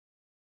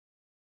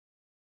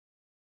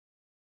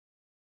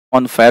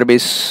on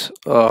Firebase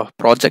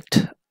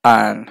project,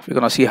 and we're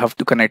gonna see how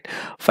to connect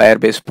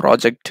Firebase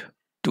project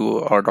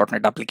to our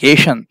 .NET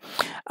application,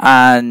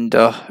 and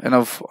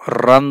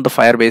run the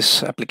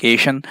Firebase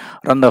application,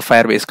 run the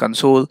Firebase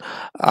console,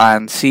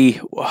 and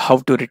see how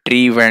to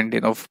retrieve and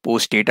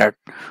post data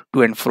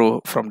to and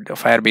fro from the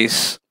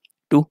Firebase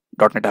to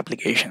 .NET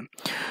application.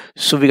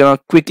 So we're gonna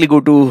quickly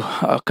go to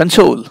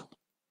console.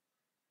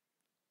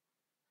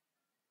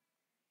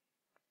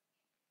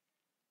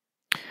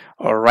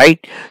 All right,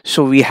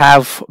 so we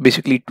have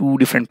basically two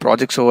different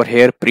projects over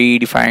here,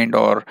 predefined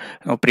or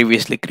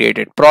previously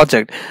created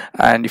project.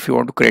 And if you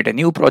want to create a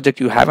new project,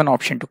 you have an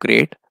option to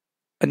create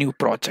a new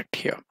project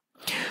here.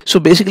 So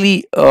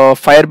basically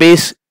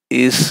Firebase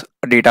is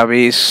a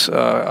database,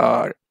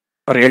 a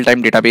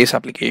real-time database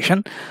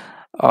application,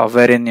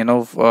 wherein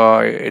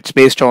it's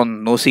based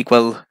on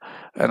NoSQL,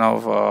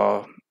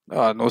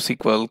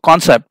 NoSQL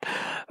concept,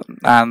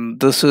 and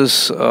this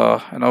is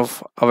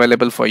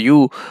available for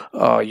you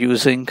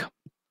using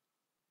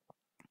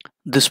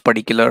this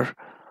particular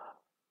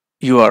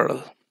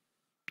URL.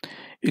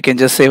 You can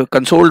just say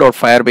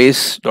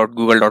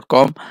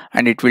console.firebase.google.com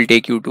and it will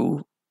take you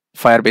to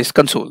Firebase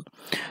console.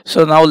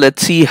 So now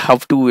let's see how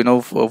to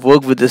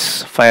work with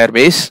this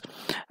Firebase,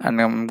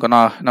 and I'm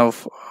gonna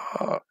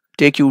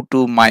take you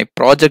to my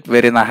project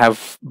wherein I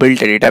have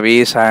built a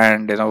database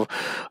and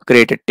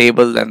created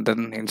table and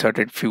then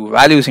inserted few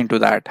values into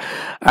that,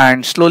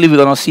 and slowly we're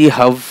gonna see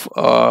how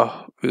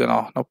we're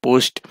gonna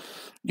post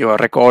your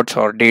records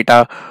or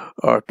data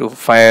to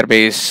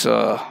Firebase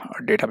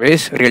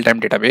database, real-time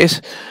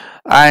database,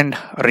 and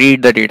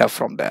read the data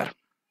from there.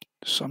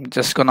 So I'm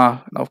just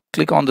gonna now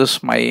click on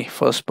this my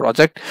first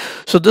project.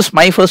 So this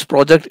my first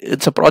project,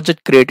 it's a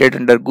project created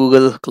under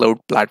Google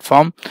Cloud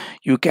Platform.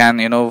 You can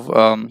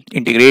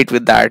integrate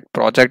with that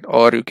project,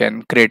 or you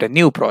can create a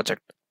new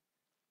project.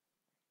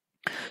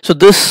 So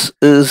this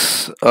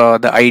is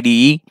the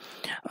IDE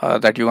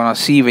that you're gonna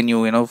see when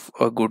you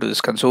go to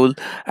this console,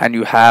 and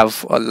you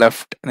have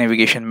left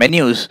navigation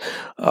menus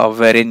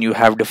wherein you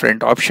have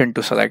different option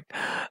to select.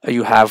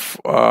 You have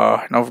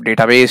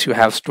database, you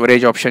have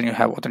storage option, you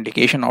have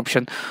authentication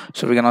option.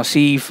 So we're gonna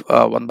see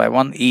one by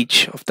one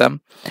each of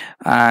them,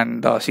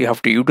 and see how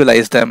to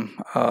utilize them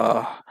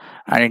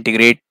and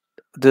integrate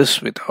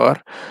this with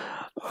our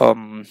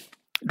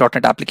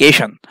 .NET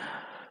application.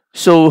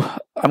 So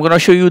I'm going to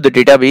show you the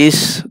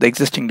database, the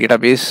existing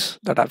database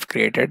that I've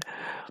created.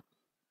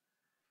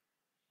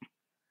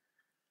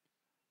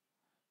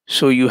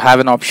 So you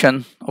have an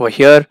option over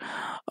here.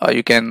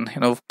 You can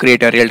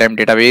create a real-time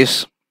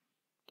database.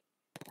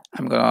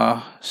 I'm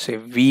gonna say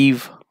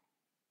weave.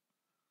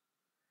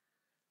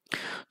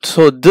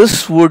 So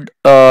this would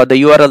the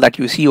URL that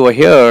you see over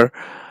here.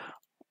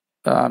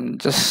 I'm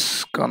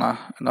just gonna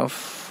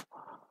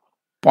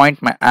point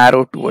my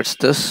arrow towards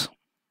this.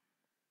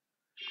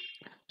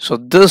 So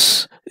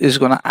this is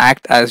gonna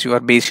act as your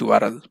base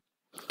URL.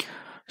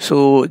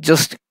 So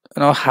just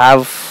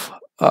have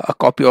a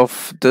copy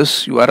of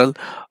this URL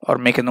or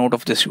make a note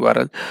of this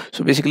URL.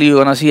 So basically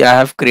you're gonna see I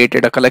have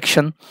created a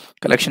collection.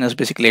 Collection is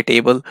basically a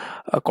table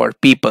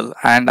called people,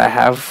 and I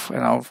have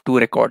two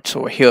records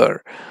over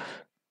here.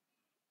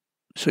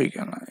 So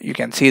you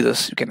can see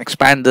this, you can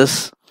expand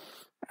this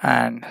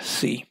and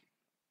see.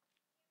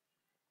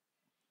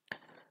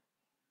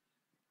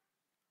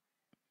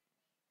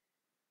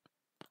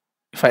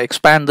 If I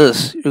expand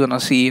this, you're gonna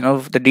see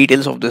the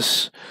details of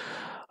this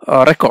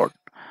record.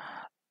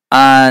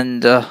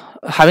 And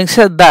having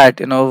said that,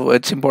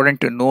 it's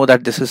important to know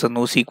that this is a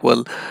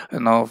NoSQL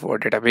for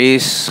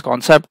database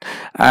concept,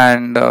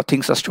 and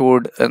things are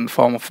stored in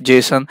form of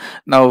JSON.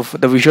 Now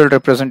the visual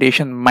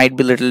representation might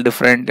be a little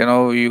different.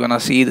 You're gonna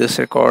see this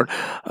record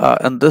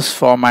in this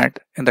format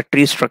in the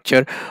tree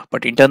structure,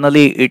 but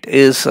internally it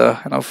is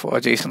a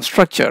JSON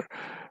structure.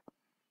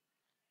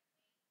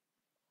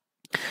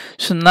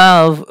 So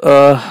now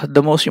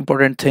the most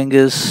important thing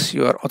is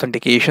your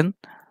authentication.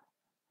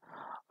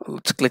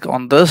 Let's click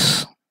on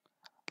this,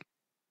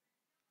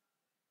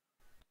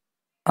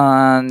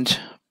 and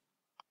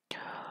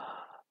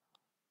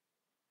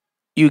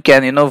you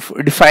can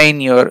define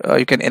your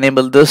you can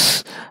enable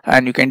this,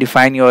 and you can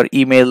define your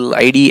email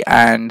ID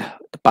and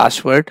the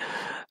password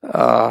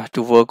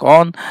to work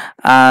on.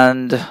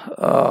 And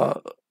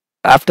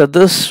after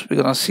this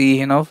we're gonna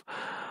see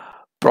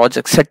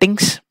project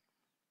settings.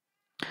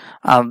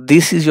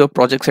 This is your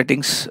project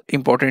settings.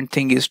 Important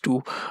thing is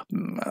to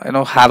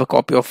have a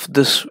copy of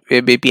this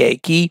web API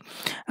key,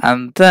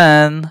 and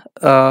then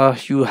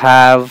you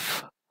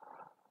have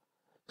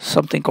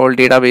something called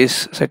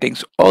database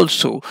settings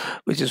also,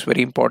 which is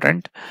very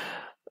important.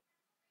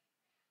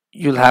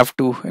 You'll have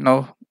to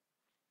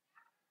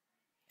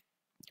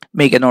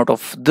make a note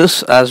of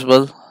this as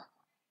well.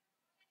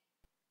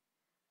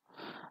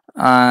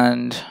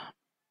 And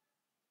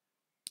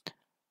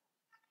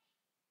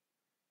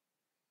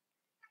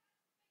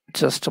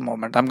just a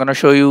moment, I'm going to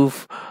show you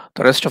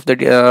the rest of the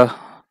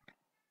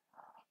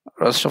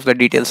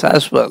details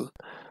as well.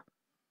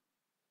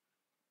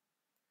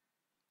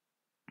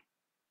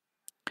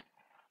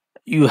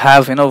 you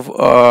have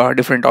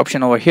different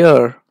option over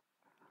here,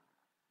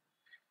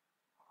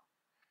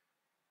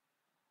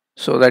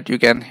 so that you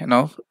can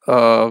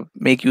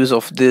make use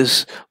of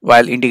this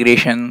while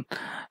integrating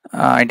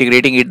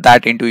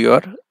that into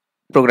your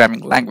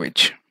programming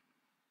language.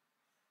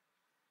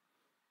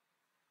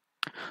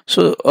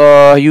 So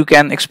you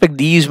can expect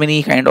these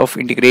many kind of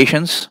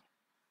integrations.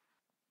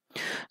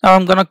 Now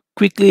I'm gonna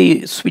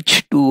quickly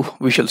switch to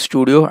Visual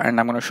Studio, and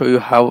I'm gonna show you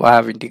how I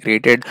have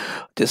integrated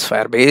this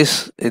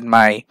Firebase in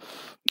my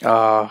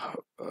uh,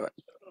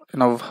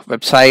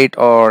 website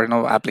or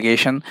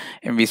application,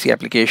 MVC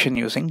application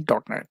using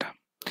 .NET.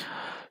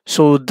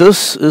 So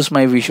this is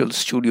my Visual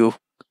Studio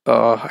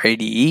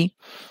IDE,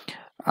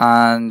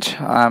 and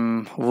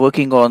I'm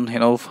working on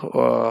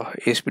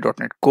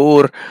ASP.NET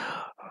Core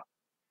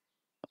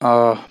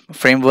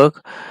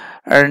framework,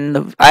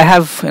 and I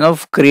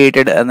have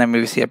created an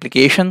MVC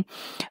application,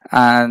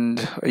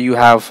 and you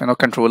have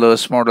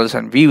controllers, models,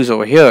 and views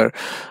over here.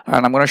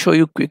 And I'm going to show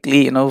you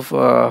quickly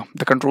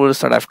the controllers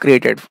that I've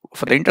created.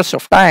 For the interest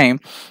of time,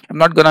 I'm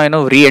not going to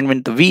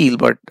reinvent the wheel,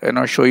 but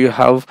show you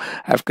how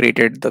I've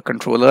created the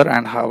controller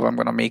and how I'm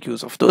going to make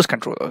use of those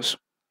controllers.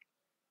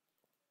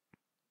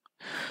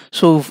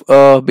 So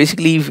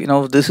basically,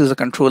 this is a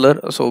controller.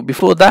 So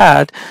before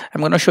that, I'm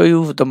going to show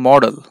you the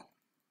model.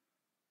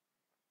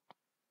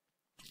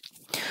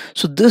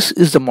 So this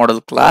is the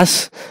model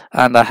class,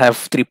 and I have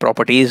three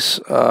properties,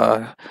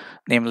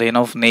 namely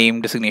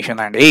name, designation,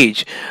 and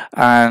age.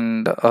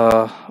 And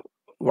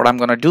what I'm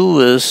gonna do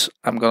is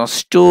I'm gonna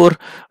store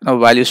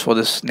values for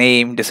this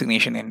name,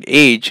 designation, and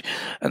age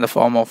in the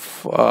form of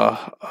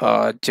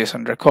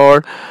JSON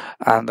record,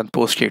 and then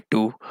post it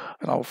to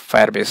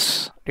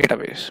Firebase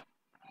database.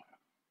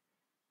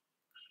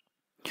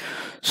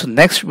 So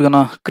next we're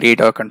gonna create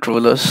our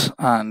controllers,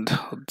 and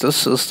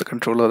this is the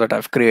controller that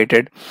I've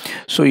created.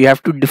 So you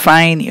have to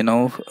define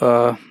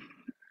the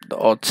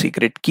auth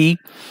secret key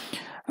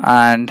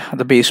and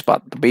the base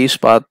path. The base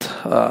path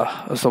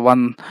is the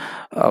one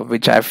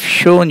which I've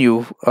shown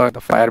you the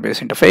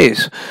Firebase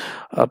interface.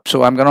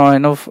 So I'm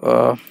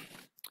gonna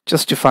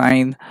just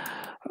define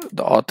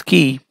the auth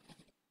key.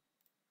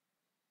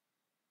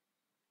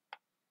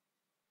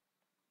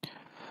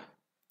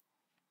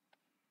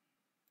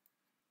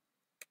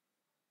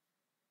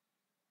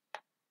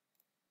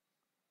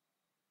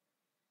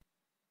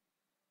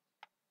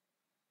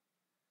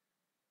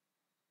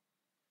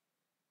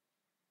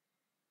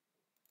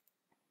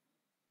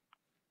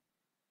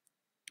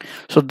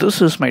 So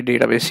this is my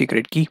database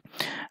secret key,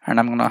 and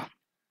I'm gonna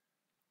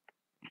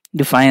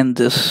define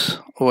this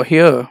over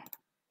here,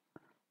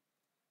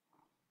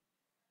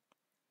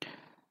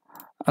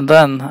 and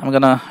then I'm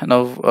gonna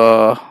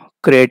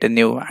create a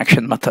new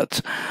action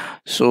methods.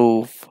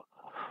 So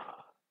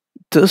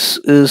this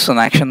is an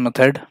action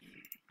method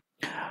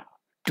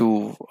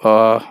to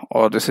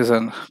or this is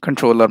a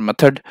controller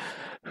method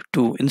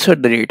to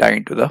insert the data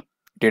into the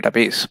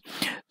database.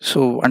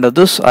 So under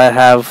this I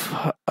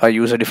have a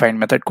user defined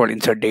method called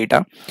insert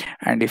data,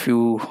 and if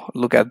you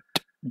look at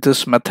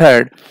this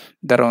method,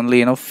 there are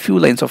only few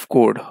lines of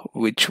code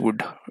which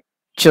would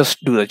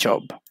just do the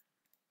job.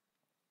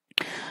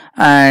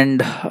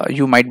 And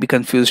you might be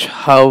confused,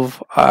 how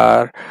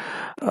are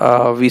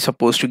we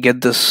supposed to get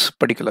this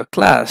particular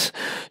class?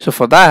 So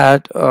for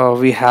that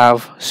we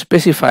have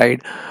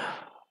specified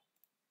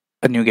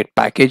a NuGet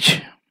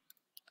package,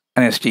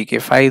 an SDK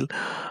file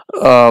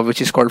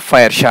which is called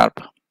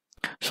Firesharp.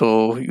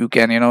 So you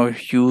can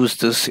use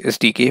this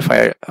SDK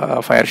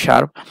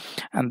Firesharp,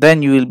 and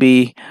then you will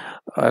be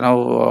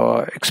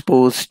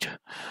exposed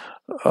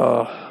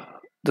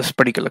this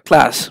particular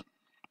class.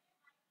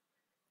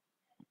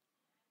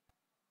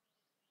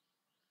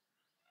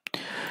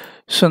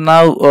 So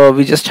now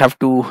we just have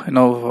to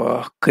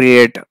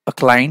create a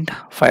client,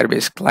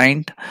 Firebase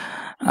client,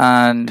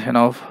 and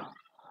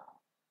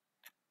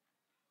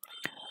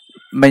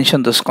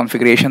mention this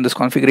configuration. This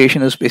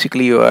configuration is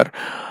basically your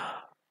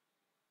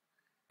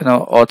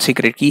auth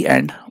secret key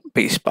and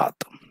base path.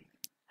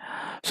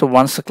 So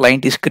once the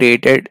client is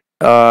created,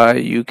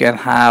 you can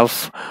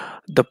have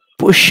the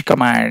push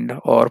command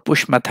or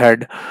push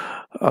method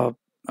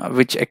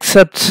which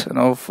accepts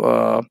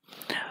the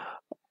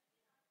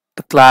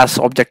class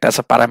object as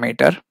a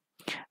parameter,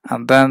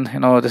 and then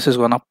this is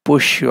going to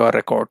push your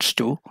records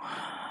to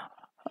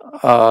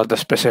the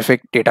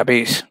specific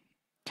database.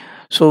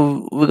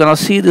 So we're going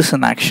to see this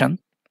in action.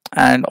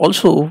 And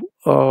also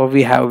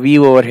we have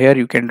view over here.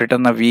 You can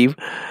return a view,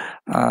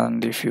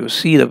 and if you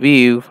see the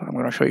view, I'm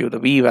going to show you the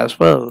view as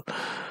well.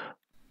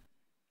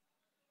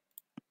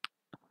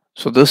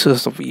 So this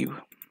is the view.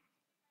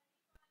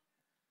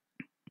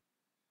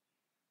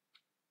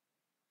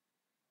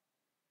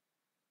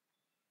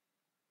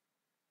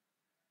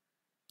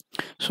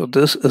 So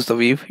this is the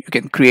view. You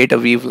can create a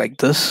view like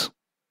this.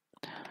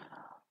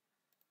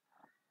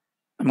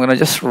 I'm going to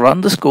just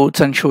run this codes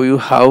and show you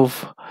how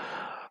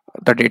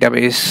the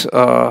database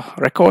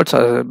records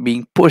are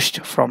being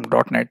pushed from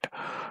 .NET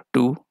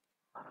to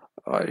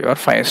your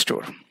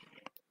Firestore.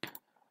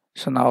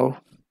 So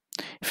now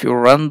if you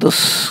run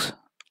this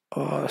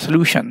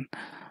solution,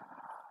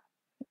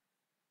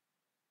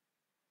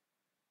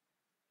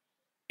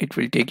 it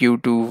will take you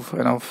to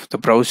the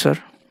browser.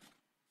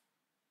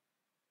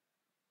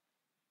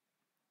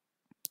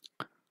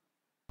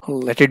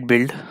 Let it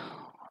build.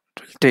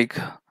 It will take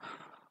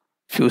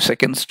few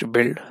seconds to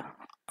build,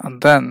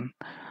 and then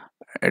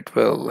it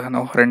will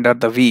render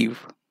the view.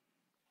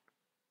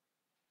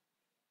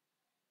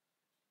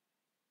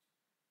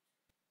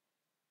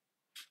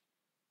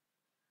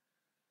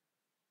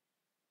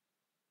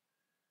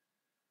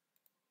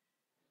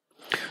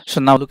 So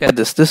now look at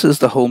this. This is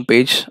the home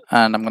page,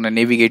 and I'm going to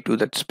navigate to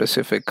that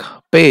specific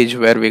page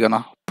where we're going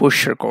to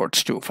push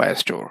records to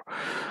Firestore.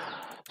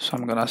 So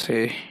I'm going to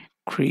say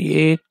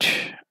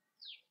create.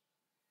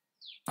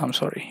 I'm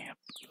sorry.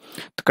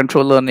 The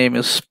controller name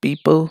is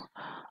people,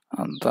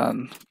 and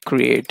then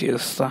create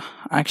is the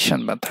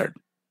action method.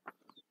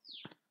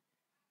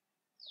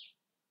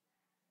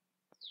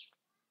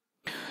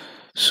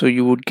 So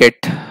you would get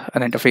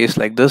an interface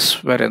like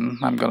this, wherein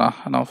I'm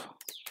gonna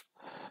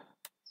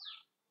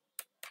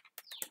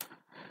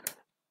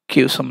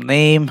give some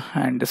name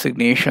and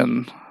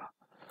designation,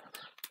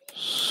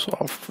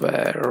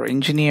 software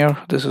engineer.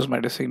 This is my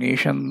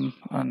designation,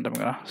 and I'm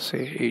gonna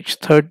say age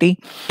 30.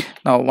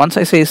 Now once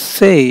I say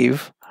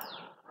save,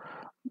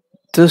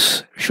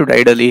 this should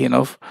ideally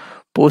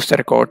post the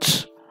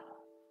records.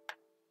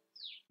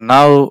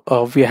 Now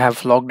we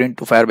have logged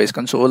into Firebase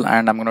Console,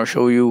 and I'm going to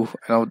show you,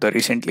 the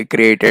recently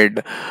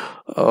created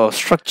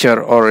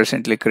structure or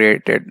recently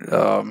created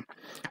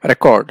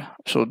record.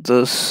 So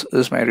this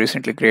is my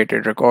recently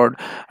created record,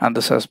 and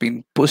this has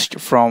been pushed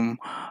from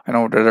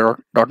the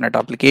 .NET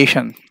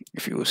application.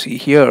 If you see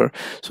here,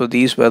 so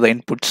these were the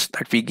inputs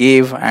that we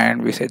gave,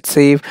 and we said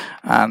save,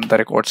 and the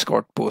records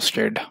got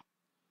posted.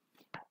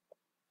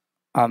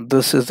 And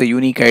this is the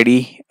unique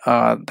ID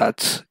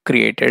that's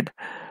created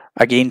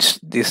against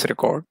this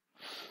record.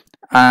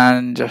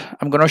 And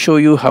I'm going to show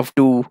you how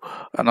to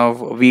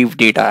weave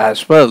data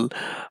as well,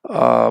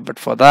 but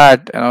for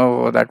that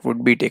that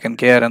would be taken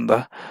care in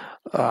the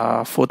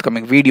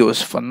forthcoming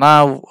videos. For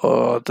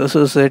now, this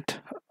is it,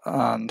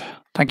 and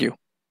thank you.